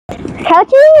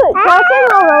Crouching while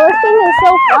roller skating is so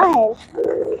fun.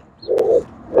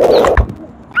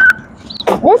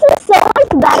 This is so much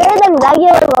better than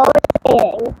regular roller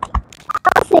skating.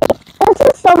 Honestly, this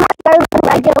is so much better than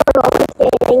regular roller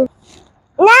skating.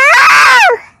 No!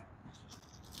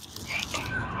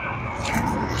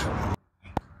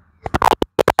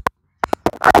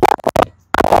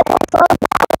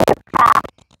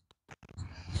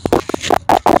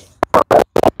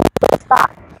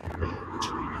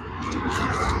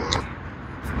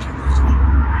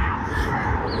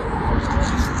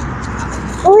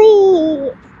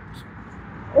 Wee!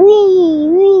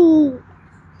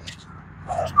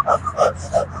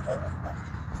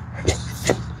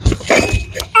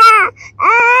 I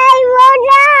rolled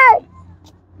out!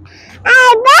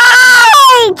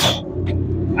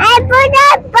 I put a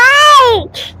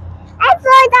bike! I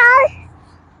put on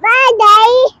my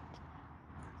day!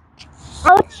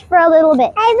 Ouch for a little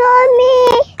bit. I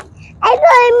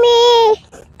put me!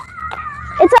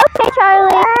 It's okay,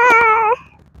 Charlie.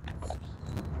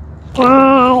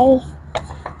 Bye.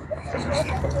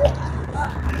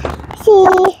 See?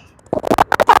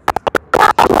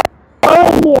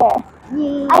 Over here.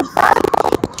 I saw.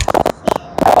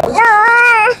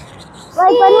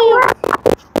 Like when we were.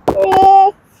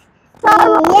 Yay!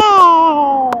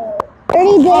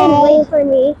 Pretty good. Wait for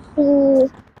me.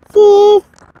 C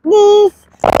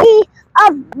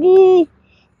of B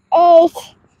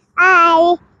H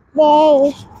I D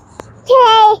K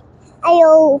I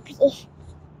O P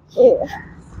Q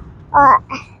R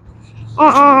S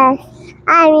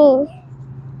I mean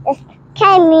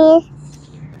can mean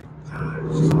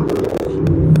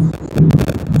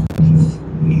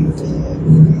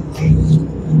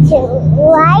to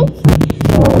right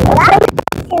to left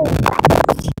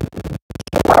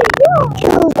to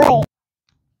right.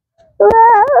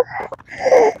 Whoa,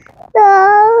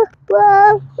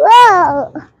 whoa,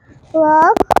 whoa, whoa,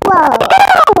 whoa, whoa.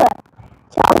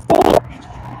 Chelsea?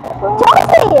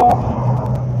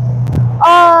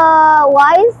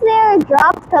 Why is there a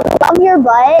drop coming off your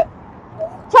butt?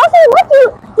 Chelsea, what do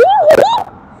you hit?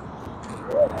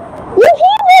 You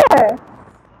hit there.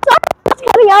 It's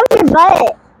coming off your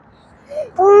butt.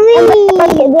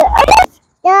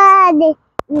 Daddy.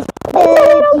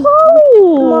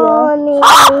 Mommy.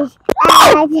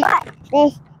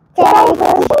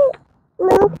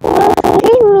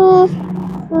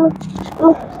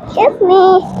 Give me.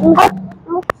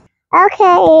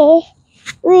 Okay.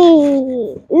 Oh,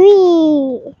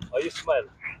 you smile.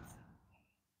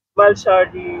 Smile,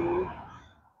 Shardy.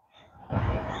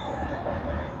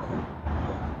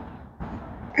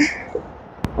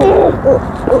 I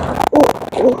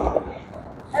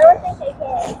don't think I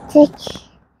can.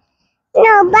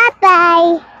 No,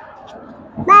 bye-bye.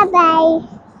 Bye-bye.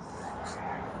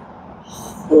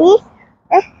 See?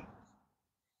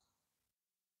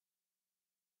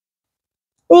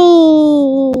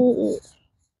 Wee.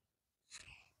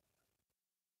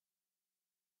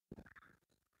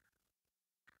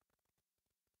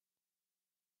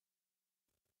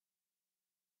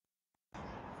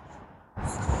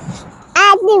 I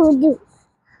do.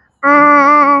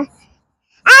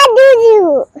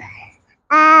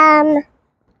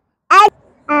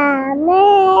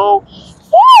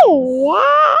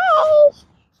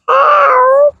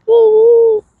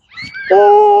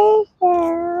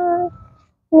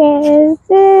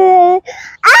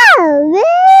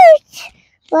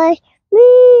 But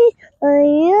me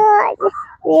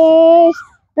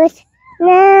but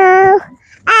now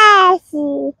I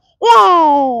see,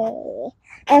 yay!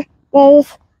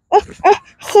 There's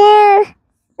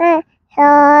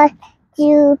hard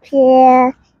to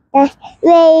play the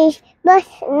race, but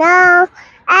now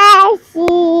I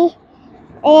see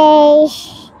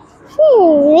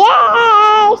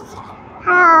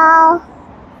how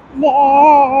the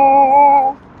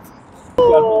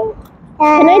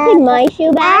Can I take my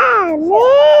shoe back?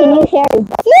 Can you share it?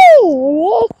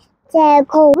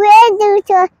 Where do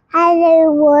you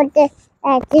Hollywood that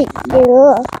do?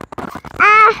 Do.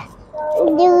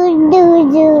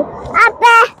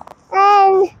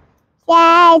 And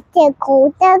that's a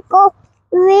cool go.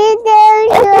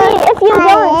 If you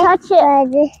don't touch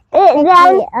it, then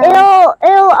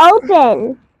it'll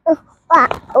open.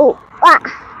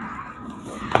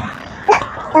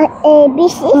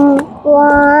 ABC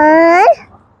 1,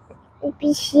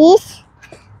 ABC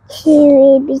 2,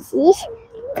 ABC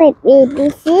 5,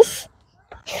 ABC.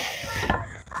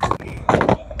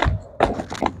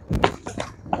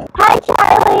 Hi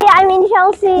Charlie, I mean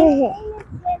Chelsea.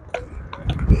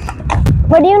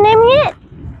 What are you naming it?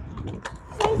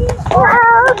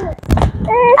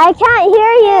 I can't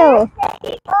hear you.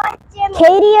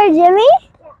 Katie or Jimmy?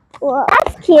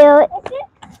 That's cute.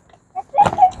 Is this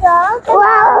a girl?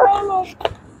 Wow.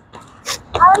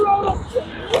 Our name is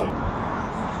Kitty.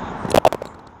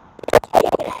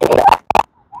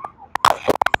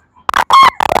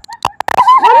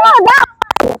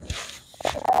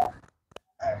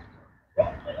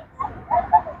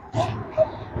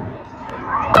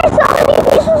 There's so many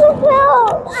pieces of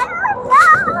food.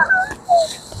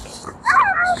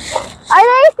 Are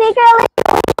they secretly?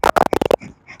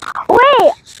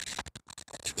 Wait.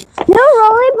 Do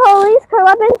roly-polies curl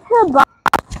up into balls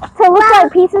to look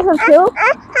like pieces of soup?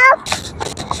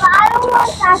 But I don't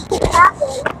want that to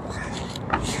happen.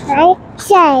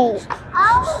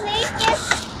 I'll make it.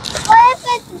 What if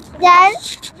it's dead?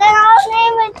 Then I'll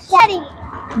name it Daddy.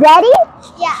 Daddy?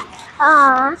 Yeah.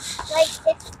 Aw. Like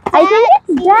it's dead. I think it's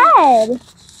dead.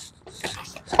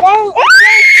 Then it's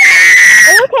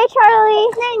Are you okay, Charlie?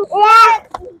 yeah.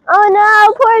 Oh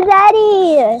no, poor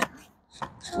Daddy.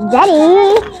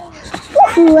 Daddy?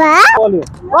 What? Follow.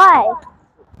 Why?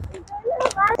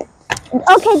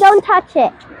 Okay, don't touch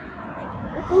it.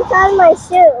 It's inside my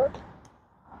shoe.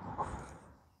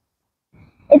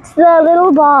 It's the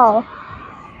little ball.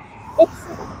 It's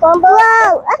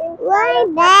Whoa! Why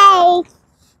bag?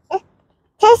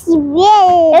 It's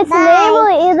really Its name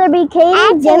will either be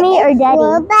Katie, Jimmy, or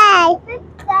Daddy. Bye. If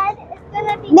it's dead, it's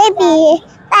gonna be maybe.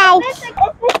 Bye. If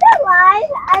it's alive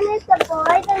and it's a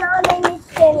boy, then I'll name it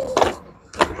Jimmy.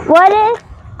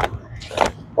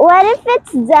 What if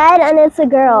it's dead and it's a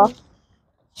girl?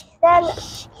 Then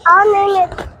I'll name it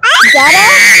Dada?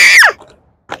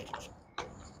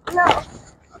 no.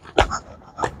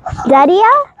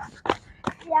 Daddy-ya?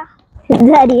 Yeah.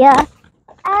 Daddy-ya.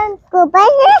 And go back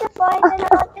here.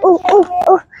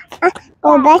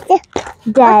 Go back here.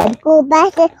 Dead. Go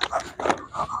back here.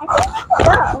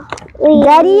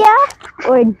 Daddy-ya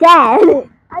or dead?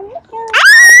 Are you sure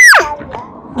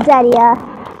it's Daddy-ya.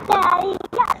 Daddy?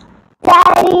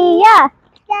 Daddy-ya.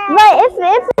 But if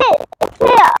it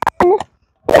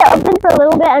opened for a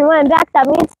little bit and went back, that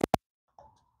means...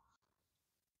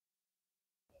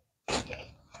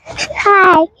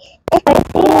 Hi.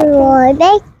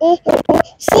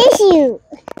 Tissue.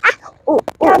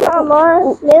 Come on,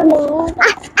 Mom.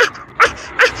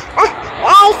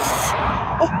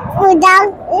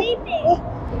 Without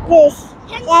this.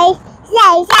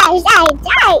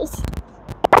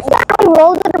 I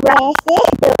rolled it around.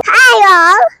 Hi,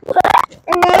 all.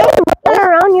 And then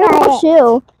Around your little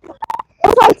shoe.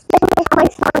 It's like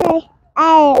Sonic.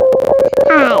 hi.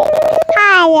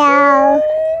 Hi, y'all.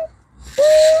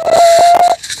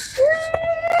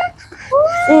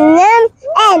 Num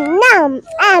and num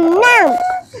and num.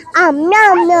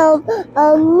 Num num.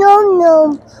 Num num.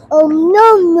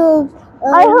 Num num.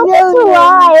 I hope it's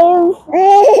alive.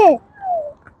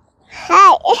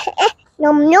 Hi.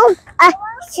 Num num.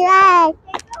 Shy.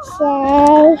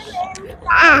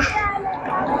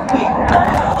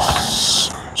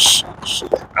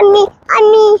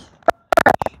 Honey.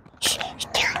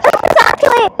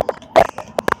 Exactly.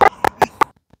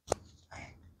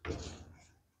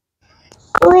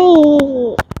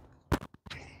 Wait.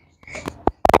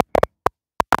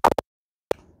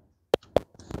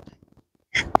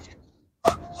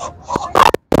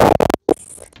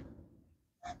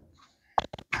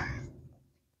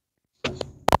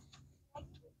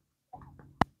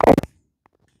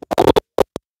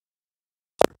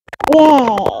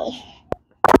 Yay.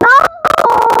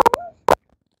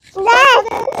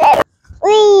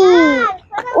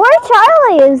 Where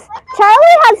Charlie is?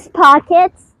 Charlie has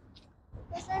pockets.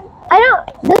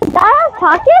 Does that have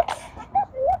pockets?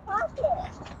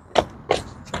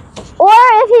 Or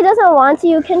if he doesn't want to,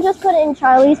 you can just put it in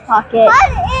Charlie's pocket.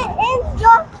 Put it in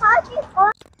your pocket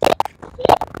or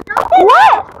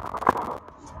What?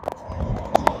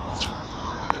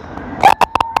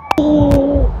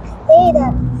 data.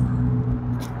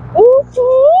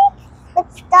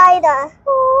 It's data.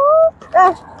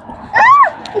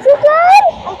 Is it good?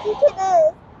 I think it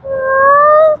is.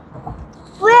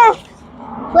 Where?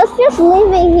 Let's just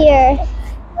leave it here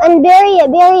and bury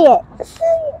it.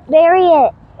 Bury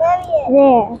it.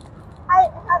 There.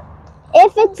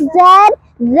 If it's dead,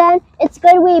 then it's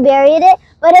good we buried it.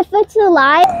 But if it's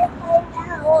alive,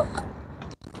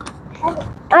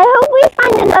 I hope we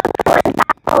find another one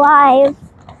that's alive.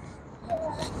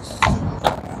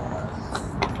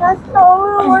 That's the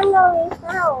only one that we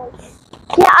found.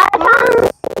 Yeah, I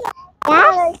found.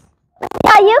 Yes?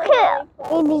 Yeah, you can.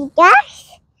 Baby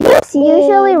gas? It's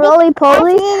usually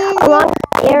roly-polies along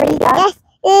the area. Yes.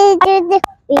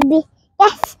 Baby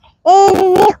gas.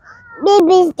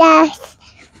 Baby gas.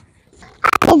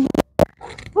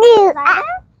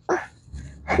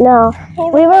 No,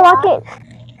 we were walking.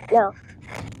 No.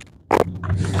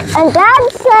 And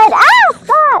Dad said,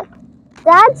 stop!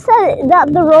 Dad said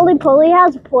that the roly-poly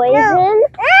has poison.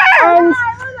 And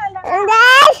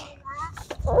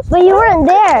but you weren't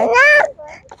there.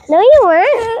 No, you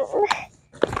weren't.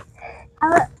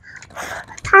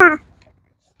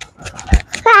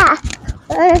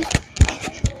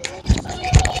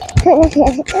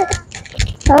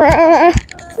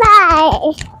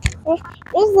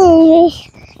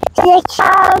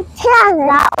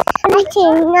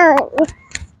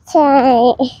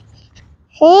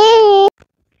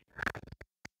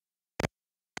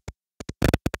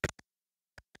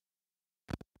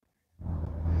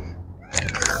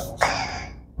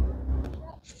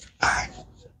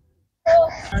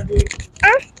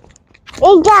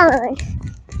 We're done.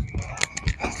 Dad.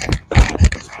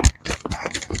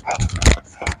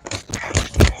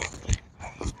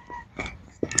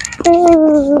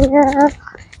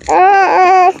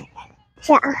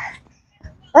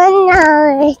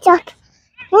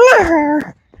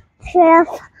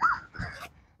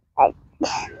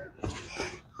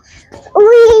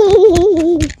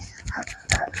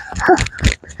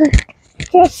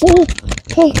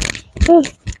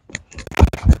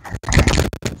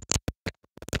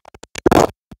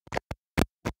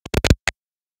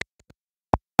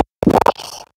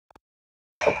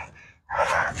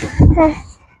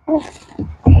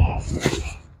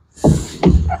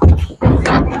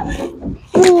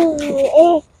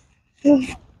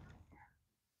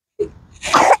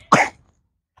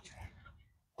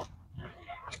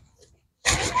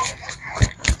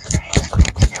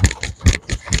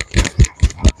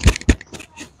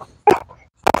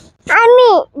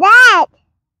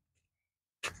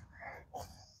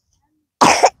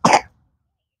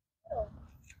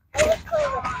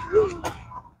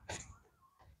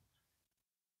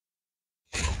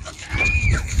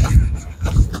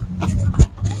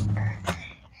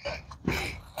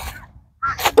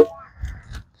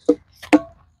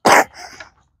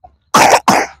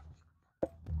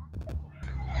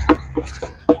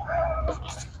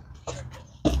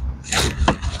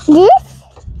 This,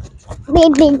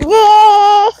 baby,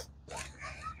 this.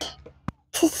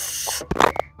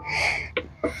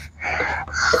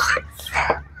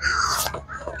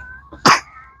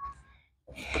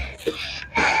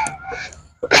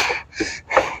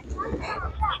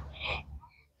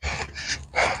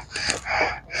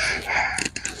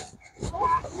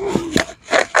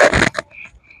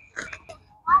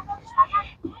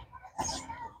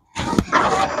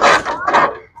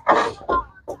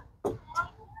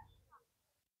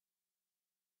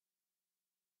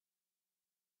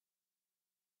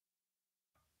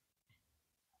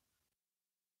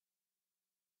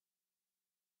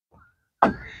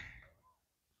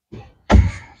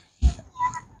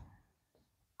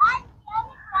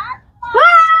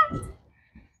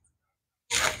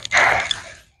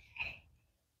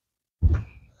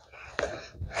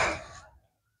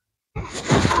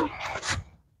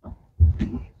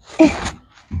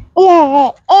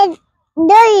 Yeah, and do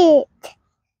it.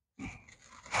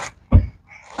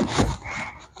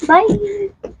 Bye.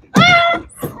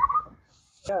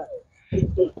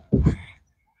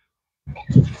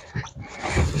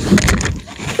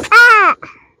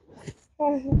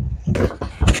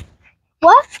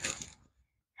 What?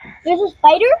 There's a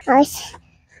spider? Yes.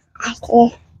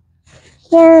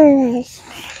 Yes.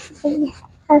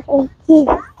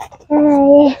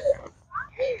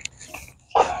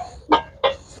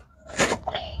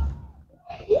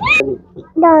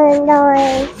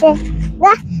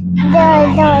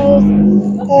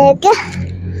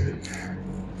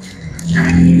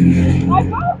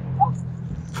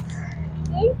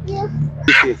 Thank you.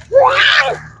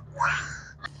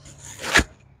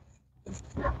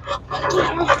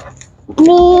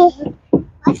 Me.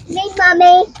 Watch me,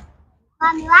 Mommy.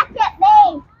 Mommy, watch at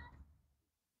me.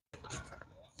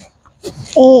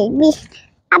 Baby,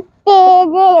 up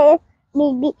there,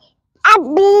 baby, up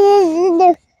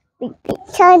there, baby,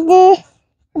 children,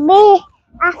 baby, mommy,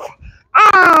 up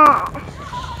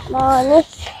there,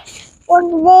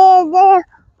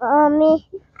 mommy,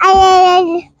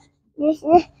 this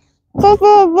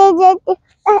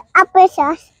upper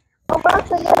sauce.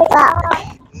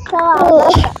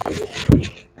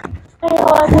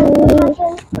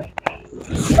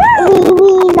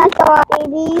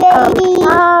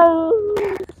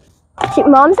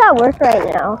 Mom's at work right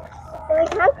now. So we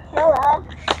can't kill her.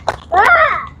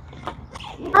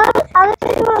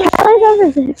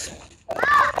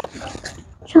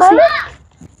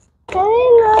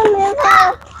 Kelly's over there.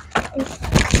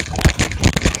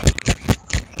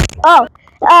 Oh,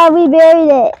 we buried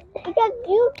it. Because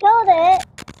you killed it.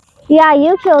 Yeah,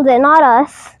 you killed it, not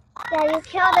us. Yeah, you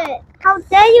killed it. How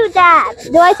dare you, Dad?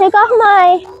 Do I take off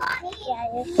my... Yeah,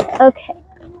 you should. Okay.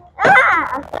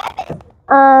 Ah!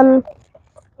 I'm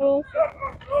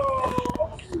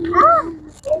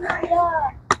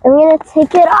gonna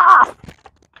take it off.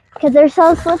 Because they're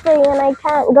so slippery and I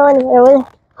can't go anywhere with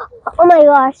it. Oh my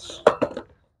gosh.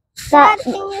 That,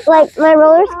 like, my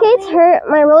roller skates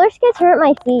hurt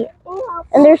my feet.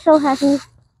 And they're so heavy.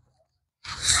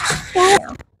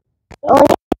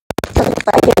 Only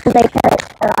because I can't.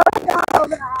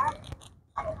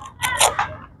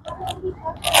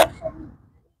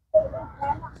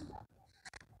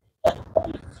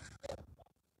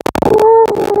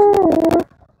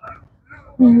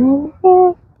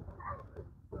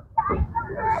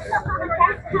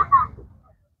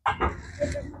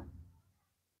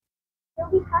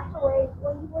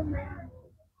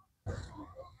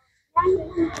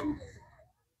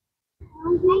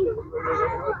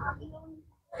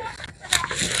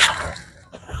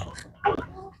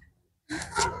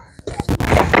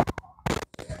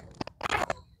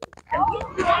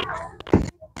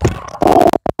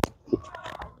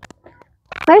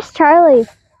 Where's Charlie?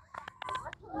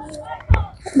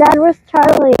 Dad, where's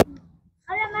Charlie?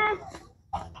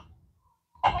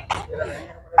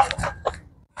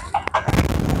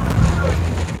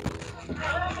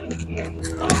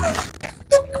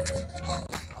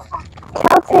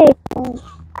 Chelsea.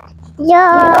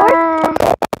 Yeah.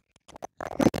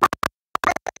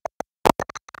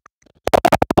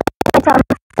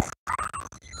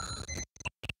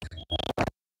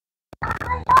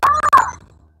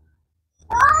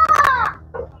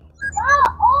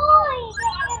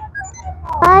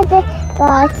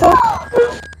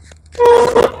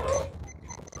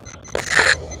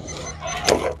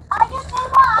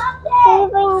 Can you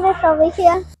bring this over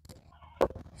here?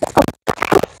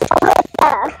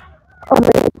 Yeah.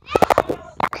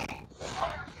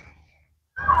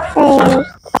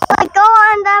 Like go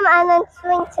on them and then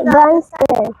swing to the other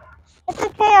side. It's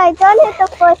okay, I done it the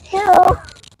first two.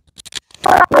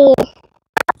 Sorry.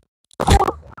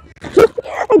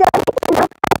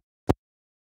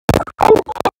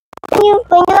 Can you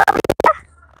bring it over here?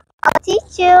 I'll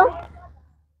teach you.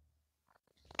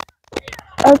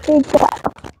 Okay,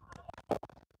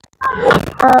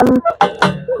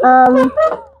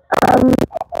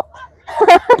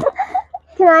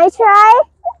 can I try?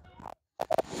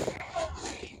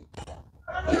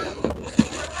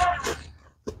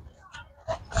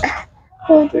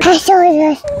 I show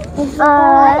you.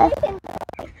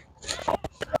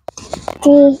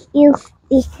 D-U-E-W-S-Y-S-C.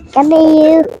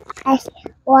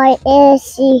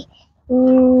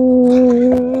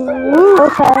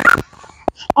 Okay.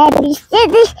 And we said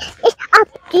this is up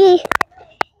to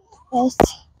S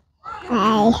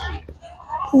I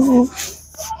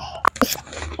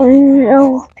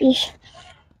O P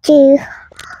Q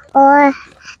R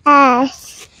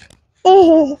S.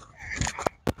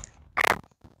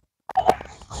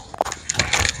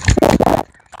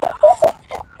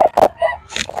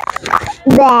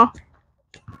 There.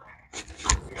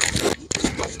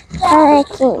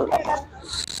 Okay.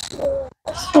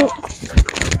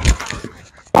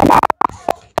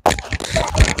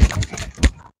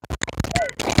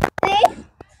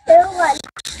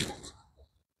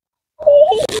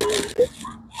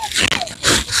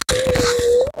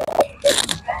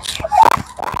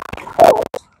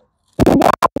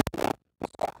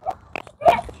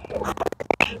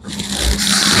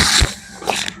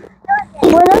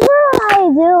 Whenever I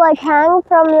do like hang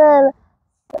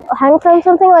from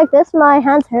something like this, my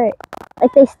hands hurt.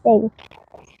 Like they sting.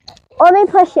 Let me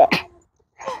push it.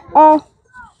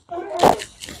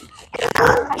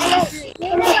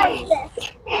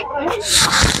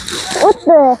 What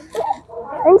the?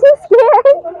 I'm so scared.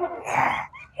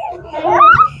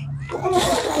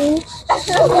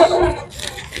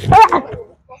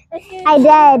 I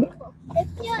did. If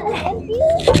you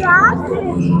drop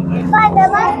by the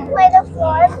left way, the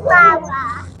floor is lava.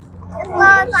 The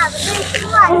floor is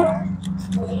lava.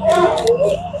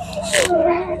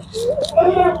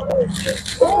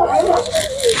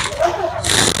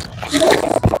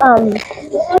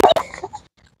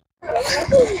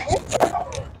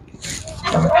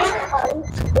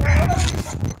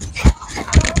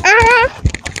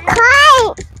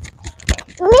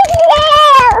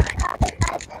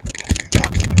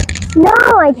 No,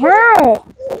 I can't.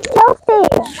 Chelsea,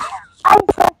 I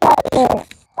suck at this.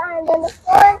 And then the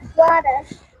floor is water.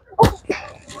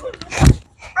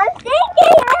 I'm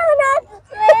thinking I don't know how to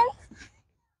swim.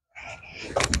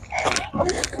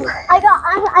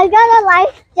 I got a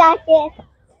life jacket.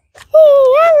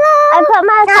 I put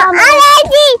my thumb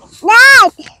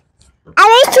Dad! I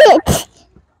like it!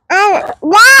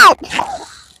 Dad!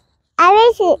 I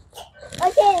miss it.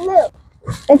 Okay, move.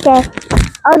 Okay.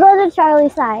 I'll go to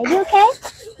Charlie's side. You okay?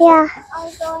 Yeah.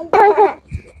 I'll go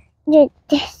do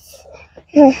this.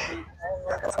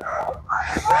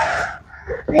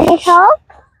 Need help?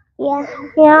 Yeah.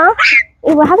 Yeah?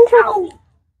 What happened to her?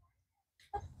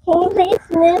 Can you please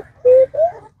move?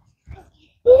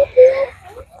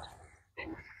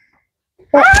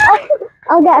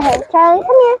 I'll get her. Charlie,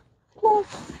 come here.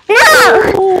 No!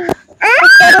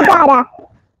 Let's go to Dada.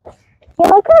 Yeah,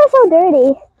 look at her so dirty.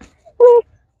 Come here.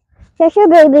 Here's your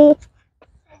baby.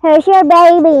 Here's your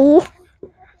baby.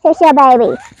 Here's your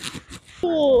baby.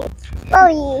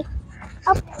 Chloe.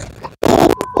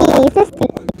 Sissy.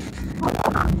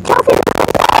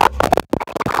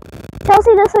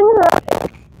 Chelsea, the swings are up.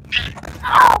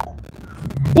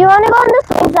 Do you want to go on the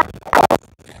swings?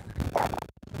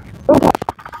 Okay.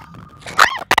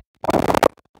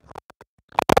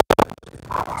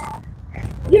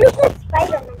 You look like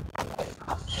Spider-Man.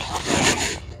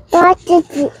 What did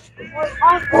you?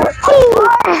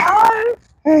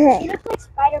 You look like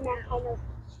Spider-Man, kind of.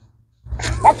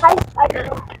 That's how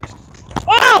Spider-Man.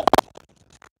 Hey!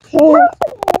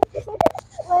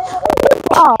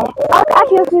 Oh, I'll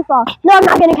catch you if you fall. No, I'm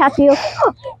not going to catch you.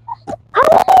 How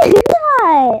did you do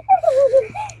that?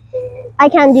 I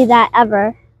can't do that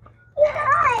ever.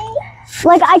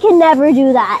 Like, I can never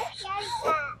do that.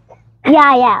 Yeah,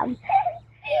 I am.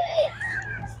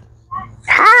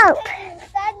 Help!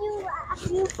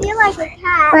 You feel like a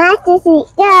cat. What is it?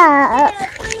 Yeah.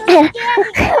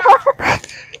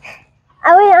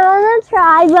 I mean, I'm going to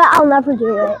try, but I'll never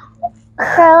do it.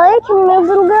 Charlie, can you move,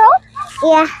 little girl?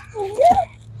 Yeah.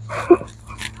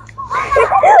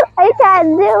 I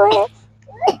can't do it.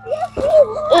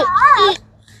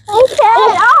 I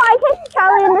can't. Oh, I kicked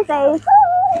Charlie in the face.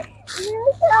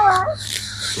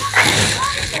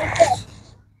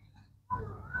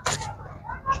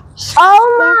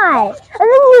 Oh my! And then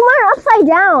you went upside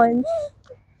down.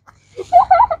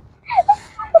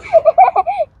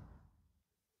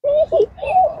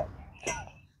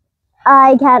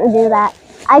 I can't do that.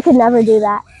 I could never do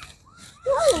that.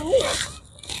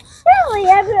 Really?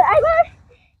 I got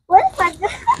one second.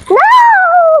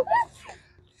 No!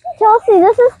 Chelsea,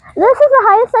 this is the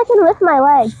highest I can lift my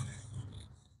legs.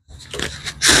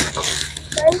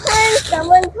 Sometimes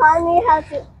someone taught me how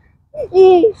to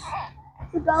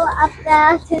go up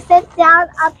there, to sit down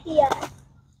up here.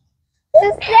 To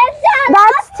sit down.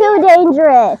 That's too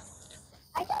dangerous.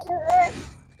 I can do it.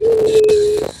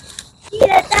 See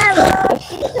the devil.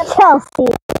 Chelsea.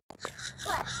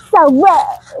 So what?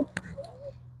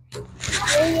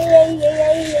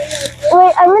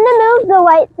 Wait, I'm gonna move the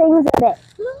white things a bit.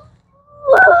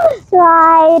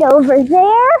 Slide over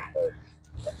there.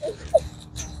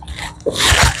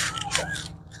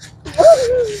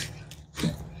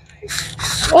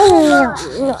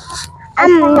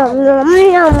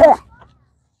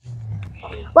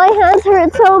 My hands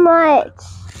hurt so much.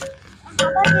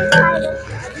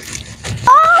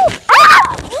 Oh!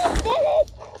 Ah!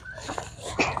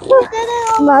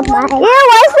 Bye-bye. Ew,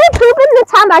 why is there poop in the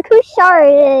tambak? Who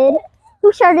sharted?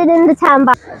 Who sharted in the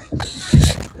tambak?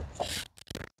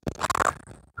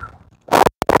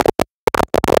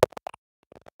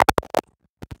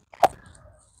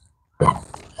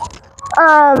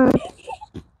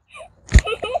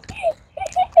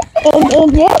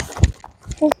 Is this?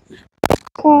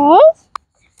 Okay.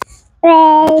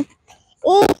 Red.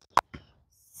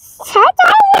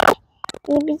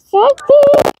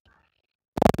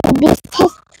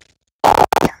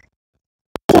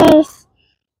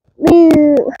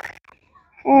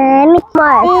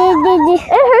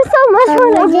 It hurts so much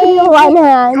when I do one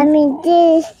hand. I mean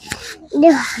this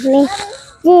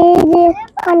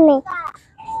on me.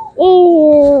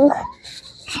 Ew.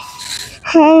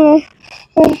 And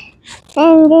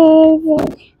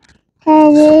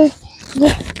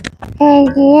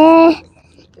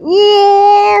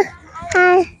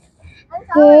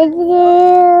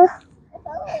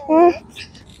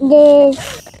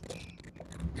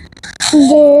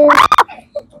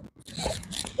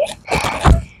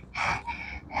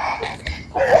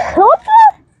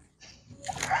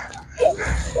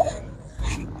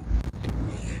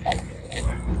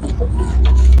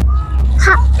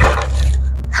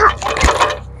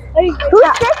Who's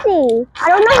Sissy? I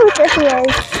don't know who Sissy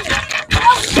is.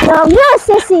 No, you're a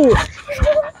sissy.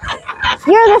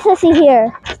 You're the sissy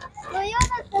here. No, you're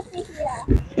not sissy here.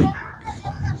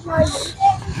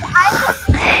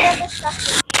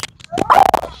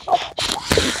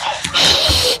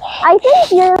 I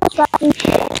think you're the sissy.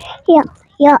 Yeah.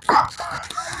 You're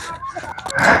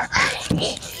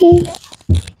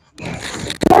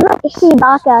the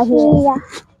Shibaka here. Yeah.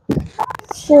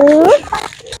 2, 1.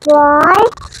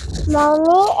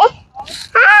 Mommy.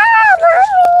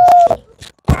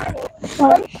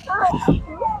 Mommy.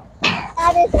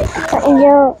 That is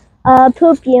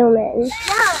Poop human.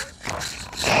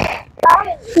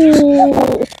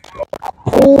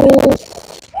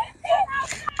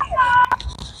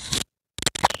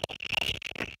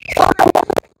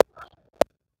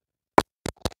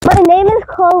 My name is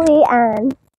Chloe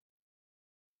Ann.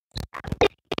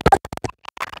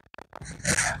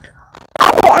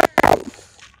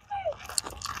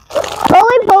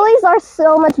 Roly-polies are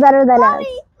so much better than us.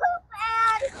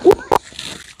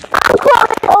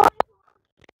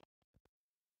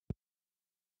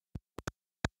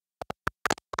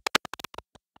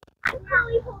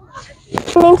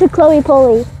 Name to Chloe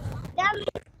Polly.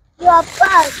 You're a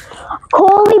bug.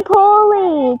 Chloe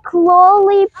Polly.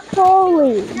 Chloe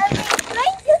Polly. You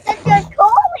said you're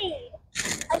Coley.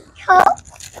 A Coke?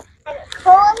 And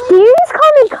Coley? Do you just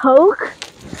call me Coke?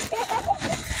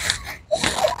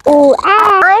 Oh,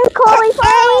 I'm Chloe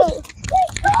Polly.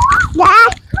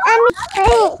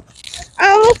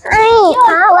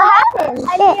 What happened?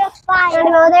 I need a fire. You want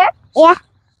to go there? Yeah.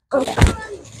 Okay.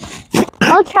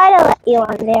 I'll try to let you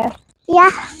on there.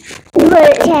 Yeah.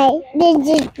 Okay.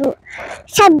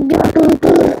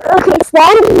 Okay,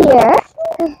 stand here.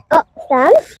 Oh,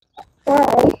 stand.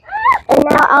 And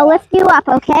now I'll lift you up,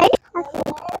 okay?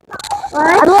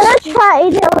 I'm gonna try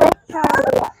to lift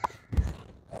Charlie up.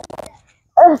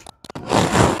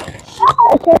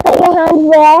 Okay, put your hands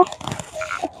there.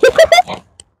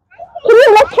 Can you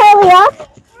lift Charlie up?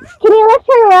 Can you lift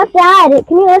her up, Dad?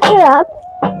 Can you lift her up?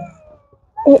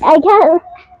 I can't.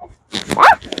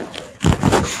 Ah!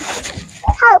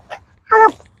 Help.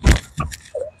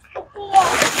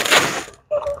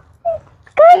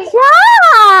 Good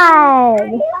job!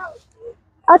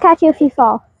 I'll catch you if you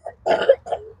fall. Good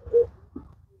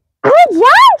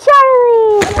job,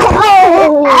 Charlie!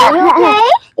 Oh, you okay?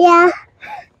 Yeah.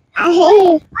 I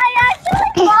actually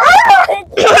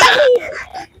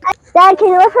Dad, can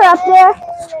you lift her up there?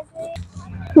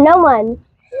 No one.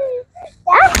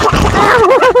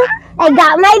 I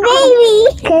got my baby!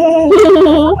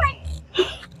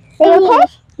 Are you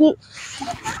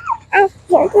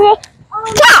okay?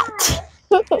 Catch!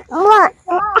 What?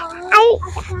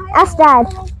 Ask Dad.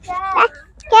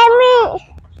 Get me.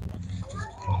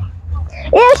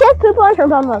 Yeah, she has poop on her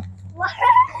bum.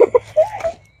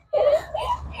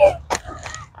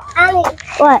 Annie.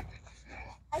 What?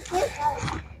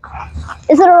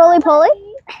 Is it a roly-poly?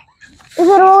 Is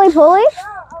it a roly-poly?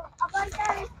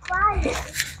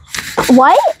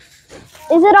 What?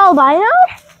 Is it albino?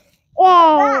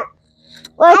 Yeah.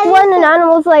 Like when an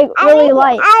animal's like really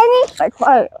light. Like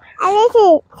what?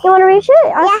 You want to reach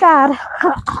it? Ask Dad.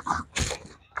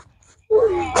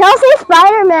 Chelsea's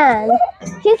Spider-Man.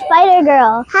 She's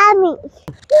Spider-Girl. Hammy.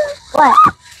 What?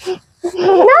 No!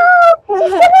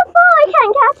 She's gonna fall. I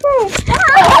can't catch her.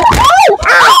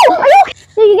 Ow!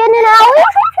 Did you get an owie?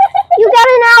 You got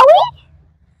an owie?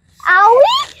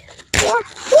 Owie?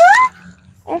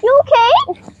 Yeah. You okay?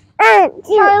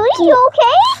 Charlie, you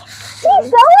okay? She's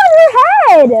so on your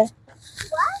head.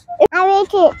 I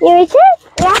reach it. You reach it?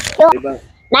 Yeah.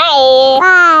 Bye.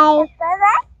 Bye.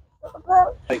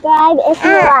 Subscribe if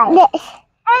you like.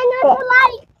 I know you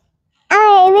like. I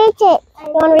reach it.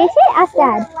 You want to reach it? Ask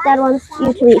Dad. Dad wants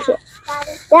you to reach it.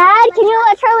 Dad, can you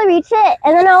let Charlie reach it?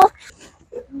 And then I'll...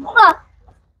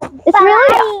 It's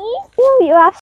really... You have